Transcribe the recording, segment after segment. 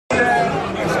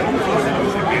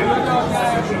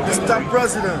Mr.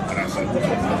 President.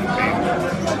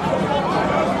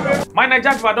 My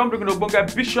Nigerians, I don't bring no bonga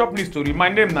Bishop news story. My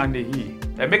name Nandehi.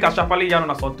 Make a sharply yarn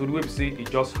on a son to the website. It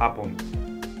just happened.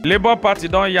 Labour Party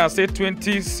don't yarn say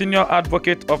 20 senior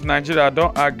advocates of Nigeria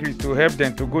don't agree to help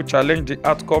them to go challenge the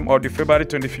outcome of the February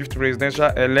 25th presidential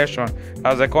election.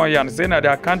 As they come yarn saying that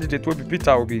their candidate will be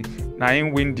Peter Obi. Now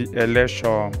him win the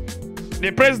election. The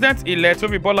president-elect will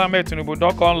be Bola Ahmed Tinubu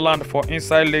don't come land for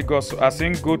inside Lagos as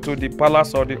him go to the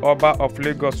palace of the Oba of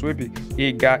Lagos will be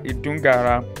Iga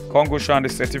Idungara. Congo show the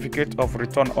certificate of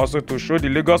return also to show the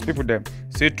Lagos people them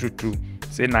say true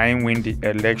say now him win the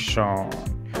election.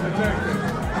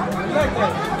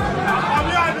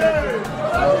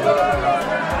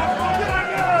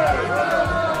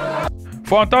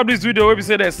 For on top of this video, we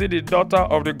say they see the daughter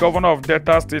of the governor of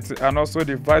Delta State and also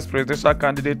the vice presidential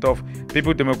candidate of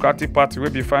People Democratic Party will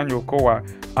be Fine Yokowa.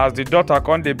 As the daughter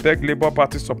come they beg Labour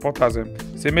Party supporters them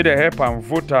say may they help and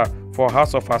vote her for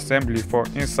House of Assembly for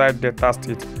inside Delta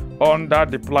State under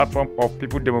the platform of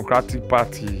People Democratic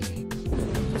Party.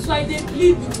 So I dey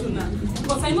plead with una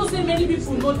because I know say many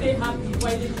people no dey happy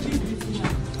why they plead with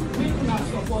una. Make una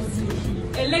support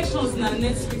me. Elections na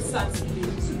next week Saturday.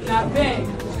 Na beg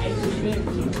I dey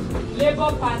beg.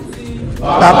 Labour Party.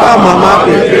 Papa, Mama,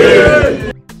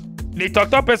 The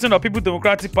top person of People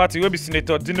Democratic Party will be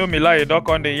Senator Dino Melaye don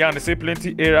come dey yarn say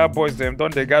plenty area boys them don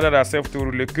dey gather themselves to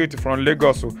relocate from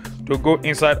Lagos to go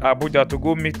inside Abuja to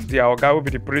go meet their oga will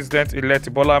be the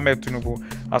president-elect Bola Ahmed Tinubu.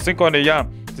 As him come dey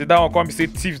yarn, say that one come be say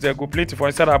thieves they go plenty for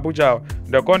inside Abuja.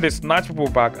 They come dey snatch people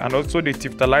back and also they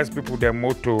thief-talize people their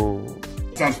motor.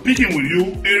 So I'm speaking with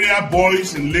you, area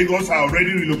boys in Lagos are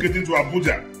already relocating to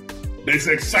Abuja. There's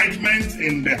excitement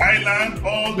in the highland.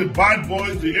 All the bad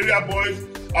boys, the area boys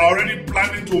are already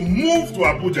planning to move to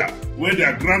Abuja, where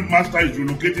their grandmaster is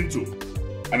relocating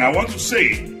to. And I want to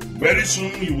say, very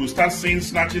soon you will start seeing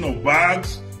snatching of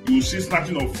bags, you will see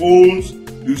snatching of phones,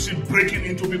 you will see breaking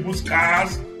into people's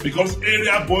cars, because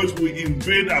area boys will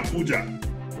invade Abuja.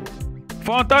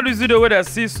 For on top this video where they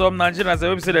see some Nigerians they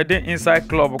will say that they inside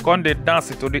club come they dance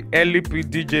to the LP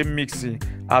DJ mixing.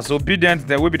 As obedient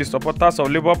they will be the supporters of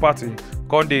Labour Party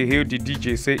come they hail the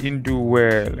DJ say him do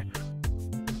well.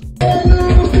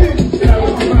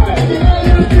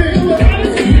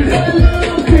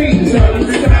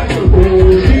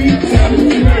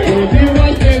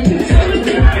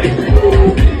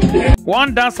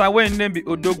 One dancer wey name be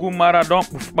Odogu Mara don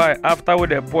poof by after wey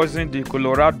they poison the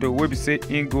Colorado wey be say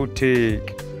him go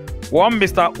take. One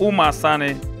Mr. Umar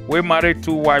Sani wey married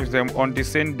two wives them on the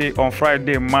same day on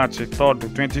Friday, March 3rd,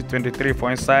 2023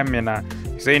 for inside Mina.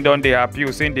 Saying don dey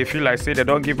appeal, saying they feel like say they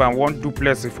don't give am one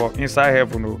duplex for inside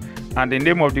heaven. And the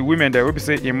name of the women that will be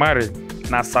say he married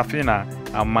na Safina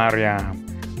and Mariam.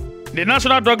 The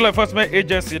National Drug Law Enforcement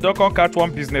Agency don come catch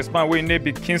one businessman wey name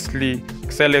be Kingsley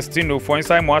Celestino for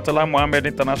inside Muatala Mohammed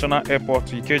International Airport,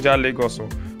 Ikeja, Lagos,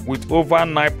 with over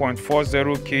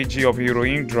 9.40 kg of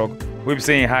heroin drug wey be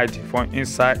say he hide for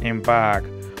inside him bag.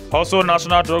 Also,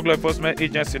 National Drug Law Enforcement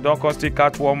Agency don come still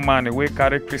catch one man wey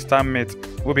carry crystal meth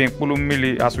wey be Nkpulu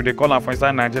Mili as we dey call am for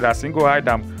inside Nigeria, single hide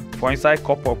am for inside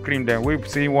cup of cream dem wey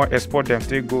say he wan export dem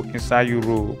take go inside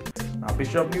Europe. Na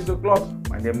Bishopnewso'clock,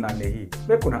 my name na Nehi.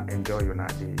 Make una enjoy your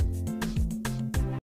day.